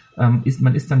kommt. Man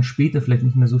ist dann später vielleicht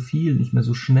nicht mehr so viel, nicht mehr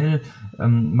so schnell,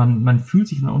 man fühlt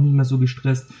sich dann auch nicht mehr so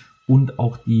gestresst und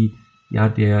auch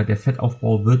der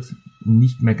Fettaufbau wird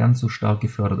nicht mehr ganz so stark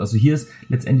gefördert. Also hier ist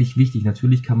letztendlich wichtig,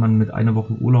 natürlich kann man mit einer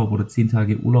Woche Urlaub oder 10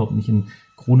 Tage Urlaub nicht einen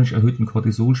chronisch erhöhten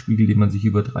Cortisolspiegel, den man sich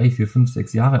über 3, 4, 5,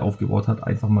 6 Jahre aufgebaut hat,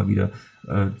 einfach mal wieder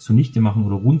zunichte machen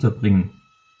oder runterbringen.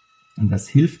 Und das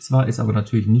hilft zwar, ist aber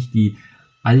natürlich nicht die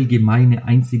allgemeine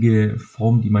einzige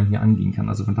Form, die man hier angehen kann.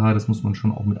 Also von daher, das muss man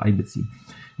schon auch mit einbeziehen.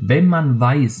 Wenn man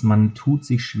weiß, man tut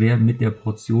sich schwer mit der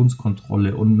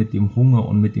Portionskontrolle und mit dem Hunger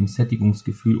und mit dem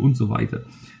Sättigungsgefühl und so weiter,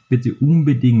 bitte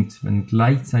unbedingt, wenn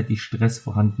gleichzeitig Stress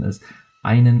vorhanden ist,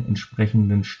 einen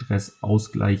entsprechenden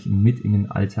Stressausgleich mit in den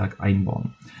Alltag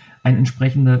einbauen. Ein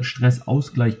entsprechender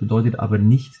Stressausgleich bedeutet aber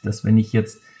nicht, dass wenn ich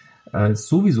jetzt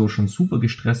sowieso schon super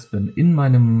gestresst bin in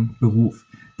meinem Beruf,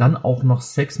 dann auch noch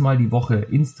 6-mal die Woche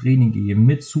ins Training gehe,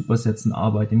 mit Supersätzen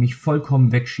arbeite, mich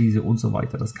vollkommen wegschieße und so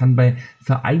weiter. Das kann bei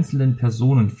vereinzelten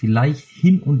Personen vielleicht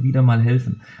hin und wieder mal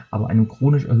helfen, aber einem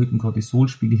chronisch erhöhten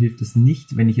Cortisolspiegel hilft es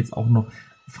nicht, wenn ich jetzt auch noch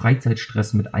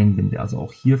Freizeitstress mit einbinde. Also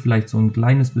auch hier vielleicht so ein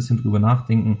kleines bisschen drüber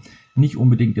nachdenken, nicht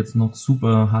unbedingt jetzt noch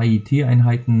super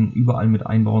HIIT-Einheiten überall mit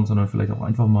einbauen, sondern vielleicht auch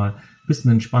einfach mal ein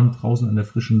bisschen entspannt draußen an der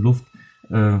frischen Luft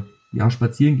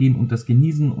spazieren gehen und das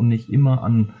genießen und nicht immer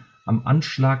am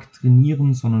Anschlag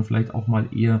trainieren, sondern vielleicht auch mal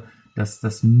eher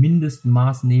das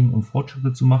Mindestmaß nehmen, um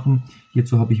Fortschritte zu machen.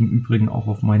 Hierzu habe ich im Übrigen auch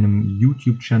auf meinem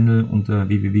YouTube-Channel unter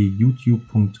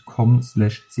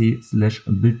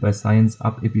www.youtube.com/c/buildbyscience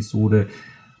ab Episode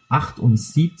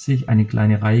 78 eine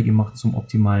kleine Reihe gemacht zum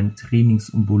optimalen Trainings-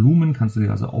 und Volumen. Kannst du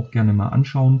dir also auch gerne mal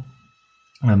anschauen.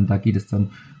 Da geht es dann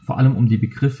vor allem um die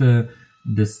Begriffe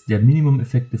der Minimum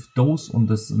Effective Dose und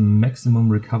des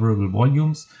Maximum Recoverable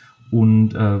Volumes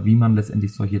und wie man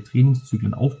letztendlich solche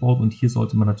Trainingszyklen aufbaut. Und hier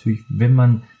sollte man natürlich, wenn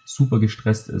man super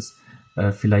gestresst ist,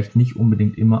 vielleicht nicht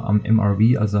unbedingt immer am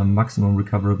MRV, also am Maximum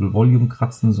Recoverable Volume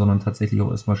kratzen, sondern tatsächlich auch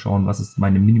erstmal schauen, was ist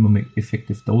meine Minimum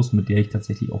Effective Dose, mit der ich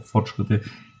tatsächlich auch Fortschritte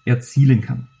erzielen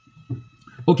kann.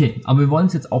 Okay, aber wir wollen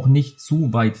es jetzt auch nicht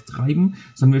zu weit treiben,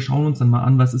 sondern wir schauen uns dann mal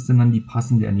an, was ist denn dann die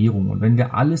passende Ernährung. Und wenn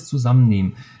wir alles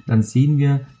zusammennehmen, dann sehen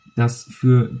wir, dass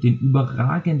für den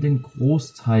überragenden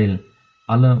Großteil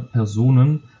aller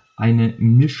Personen eine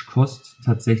Mischkost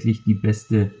tatsächlich die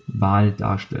beste Wahl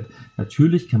darstellt.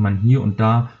 Natürlich kann man hier und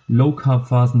da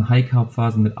Low-Carb-Phasen,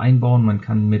 High-Carb-Phasen mit einbauen, man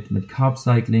kann mit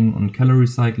Carb-Cycling und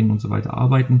Calorie-Cycling und so weiter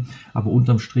arbeiten, aber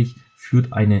unterm Strich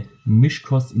führt eine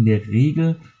Mischkost in der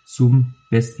Regel zum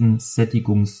besten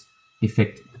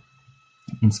Sättigungseffekt.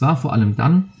 Und zwar vor allem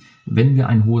dann, wenn wir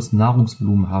ein hohes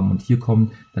Nahrungsvolumen haben. Und hier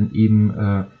kommen dann eben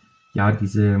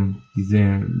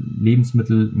diese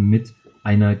Lebensmittel mit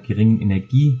einer geringen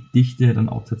Energiedichte dann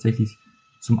auch tatsächlich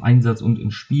zum Einsatz und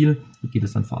ins Spiel. Hier geht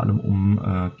es dann vor allem um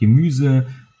Gemüse,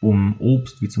 um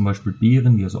Obst, wie zum Beispiel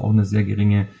Beeren, die also auch eine sehr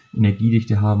geringe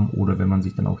Energiedichte haben. Oder wenn man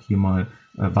sich dann auch hier mal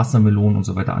Wassermelonen und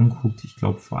so weiter anguckt. Ich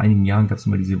glaube, vor einigen Jahren gab es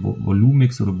mal diese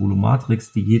Volumix oder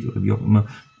Volumatrix-Diät oder wie auch immer.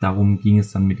 Darum ging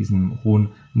es dann mit diesem hohen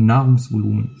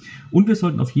Nahrungsvolumen. Und wir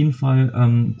sollten auf jeden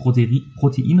Fall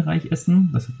proteinreich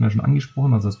essen. Das hatten wir schon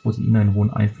angesprochen, also dass Protein einen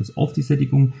hohen Einfluss auf die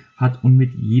Sättigung hat und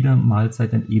mit jeder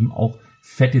Mahlzeit dann eben auch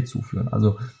Fette zuführen.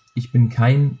 Also ich bin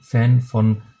kein Fan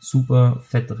von super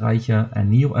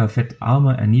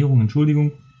fettarmer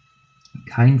Ernährung,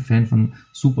 kein Fan von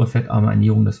super fettarmer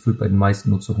Ernährung, das führt bei den meisten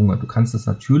nur zu Hunger. Du kannst das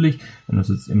natürlich, wenn du es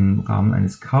jetzt im Rahmen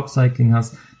eines Carb-Cycling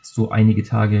hast, dass du einige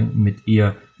Tage mit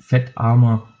eher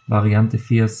fettarmer Variante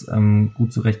fährst,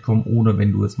 gut zurechtkommen, oder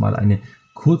wenn du jetzt mal eine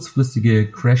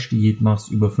kurzfristige Crash-Diät machst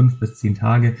über 5 bis 10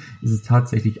 Tage, ist es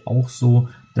tatsächlich auch so,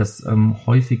 dass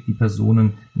häufig die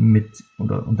Personen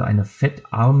unter einer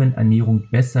fettarmen Ernährung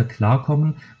besser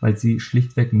klarkommen, weil sie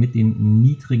schlichtweg mit den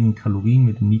niedrigen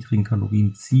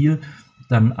Kalorienziel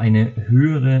dann ein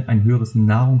höheres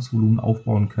Nahrungsvolumen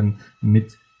aufbauen können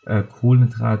mit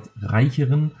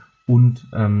kohlenhydratreicheren und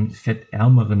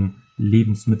fettärmeren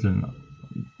Lebensmitteln.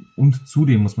 Und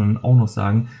zudem muss man auch noch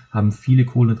sagen, haben viele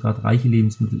kohlenhydratreiche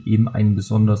Lebensmittel eben einen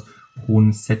besonders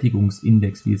hohen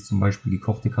Sättigungsindex, wie jetzt zum Beispiel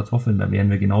gekochte Kartoffeln. Da wären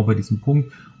wir genau bei diesem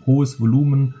Punkt. Hohes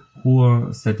Volumen,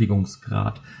 hoher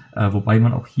Sättigungsgrad. Wobei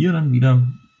man auch hier dann wieder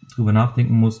drüber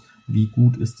nachdenken muss, wie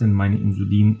gut ist denn meine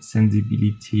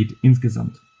Insulinsensibilität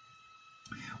insgesamt.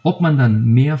 Ob man dann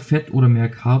mehr Fett oder mehr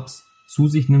Carbs zu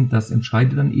sich nimmt, das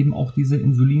entscheidet dann eben auch diese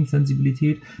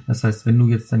Insulinsensibilität. Das heißt, wenn du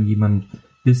jetzt dann jemand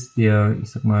bist, der, ich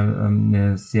sag mal,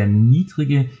 eine sehr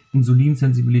niedrige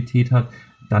Insulinsensibilität hat,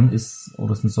 dann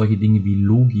sind solche Dinge wie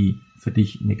Logi für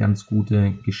dich eine ganz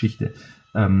gute Geschichte.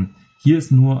 Hier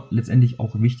ist nur letztendlich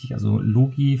auch wichtig, also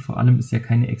Logi vor allem ist ja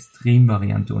keine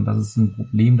Extremvariante und das ist ein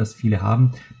Problem, das viele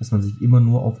haben, dass man sich immer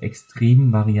nur auf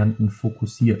Extremvarianten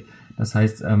fokussiert. Das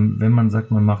heißt, wenn man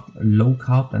sagt, man macht Low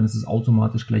Carb, dann ist es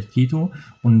automatisch gleich Keto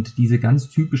und diese ganz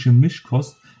typische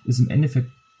Mischkost ist im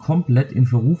Endeffekt komplett in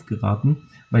Verruf geraten,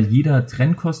 weil jeder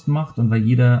Trennkost macht und weil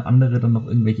jeder andere dann noch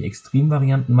irgendwelche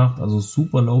Extremvarianten macht, also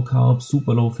super Low Carb,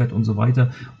 super Low Fat und so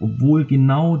weiter, obwohl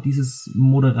genau dieses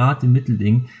moderate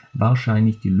Mittelding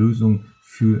wahrscheinlich die Lösung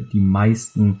für die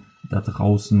meisten da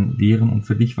draußen wären und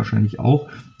für dich wahrscheinlich auch.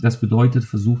 Das bedeutet,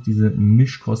 versuch diese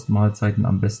Mischkostmahlzeiten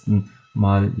am besten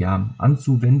mal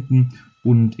anzuwenden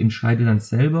und entscheide dann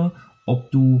selber, ob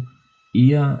du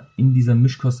eher in dieser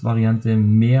Mischkostvariante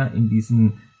mehr in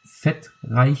diesen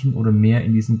fettreichen oder mehr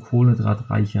in diesen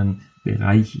kohlenhydratreichen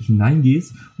Bereich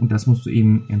hineingehst und das musst du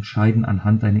eben entscheiden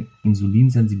anhand deiner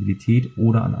Insulinsensibilität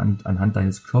oder anhand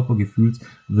deines Körpergefühls,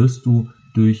 wirst du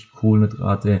durch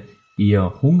Kohlenhydrate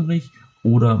eher hungrig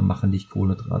oder machen dich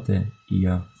Kohlenhydrate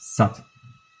eher satt.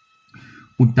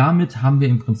 Und damit haben wir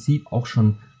im Prinzip auch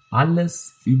schon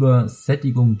alles über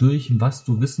Sättigung durch, was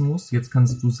du wissen musst. Jetzt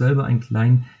kannst du selber ein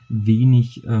klein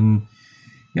wenig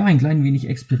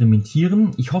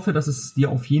experimentieren. Ich hoffe, dass es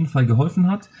dir auf jeden Fall geholfen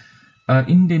hat.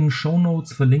 In den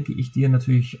Shownotes verlinke ich dir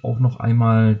natürlich auch noch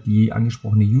einmal die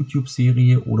angesprochene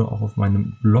YouTube-Serie oder auch auf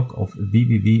meinem Blog auf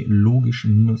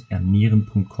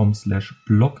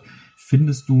www.logisch-ernähren.com/blog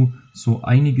findest du so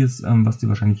einiges, was dir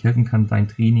wahrscheinlich helfen kann, dein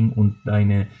Training und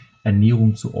deine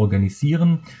Ernährung zu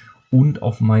organisieren. Und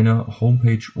auf meiner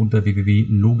Homepage unter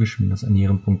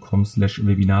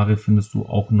www.logisch-ernähren.com/Webinare findest du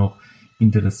auch noch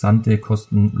interessante,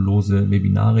 kostenlose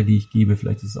Webinare, die ich gebe.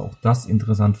 Vielleicht ist auch das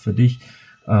interessant für dich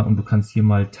und du kannst hier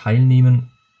mal teilnehmen.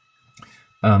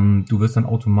 Du wirst dann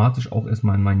automatisch auch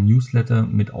erstmal in meinen Newsletter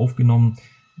mit aufgenommen.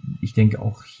 Ich denke,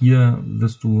 auch hier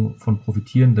wirst du von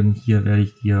profitieren, denn hier werde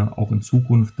ich dir auch in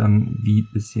Zukunft dann wie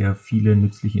bisher viele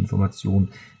nützliche Informationen,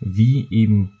 wie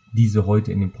eben diese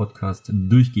heute in dem Podcast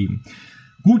durchgeben.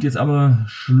 Gut, jetzt aber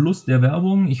Schluss der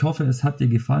Werbung. Ich hoffe, es hat dir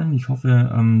gefallen. Ich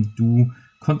hoffe, du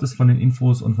konntest von den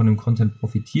Infos und von dem Content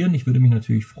profitieren. Ich würde mich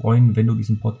natürlich freuen, wenn du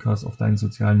diesen Podcast auf deinen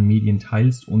sozialen Medien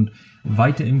teilst und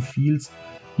weiterempfiehlst.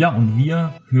 Ja, und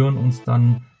wir hören uns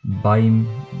dann beim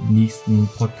nächsten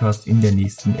Podcast in der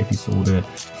nächsten Episode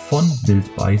von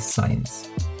Built by Science.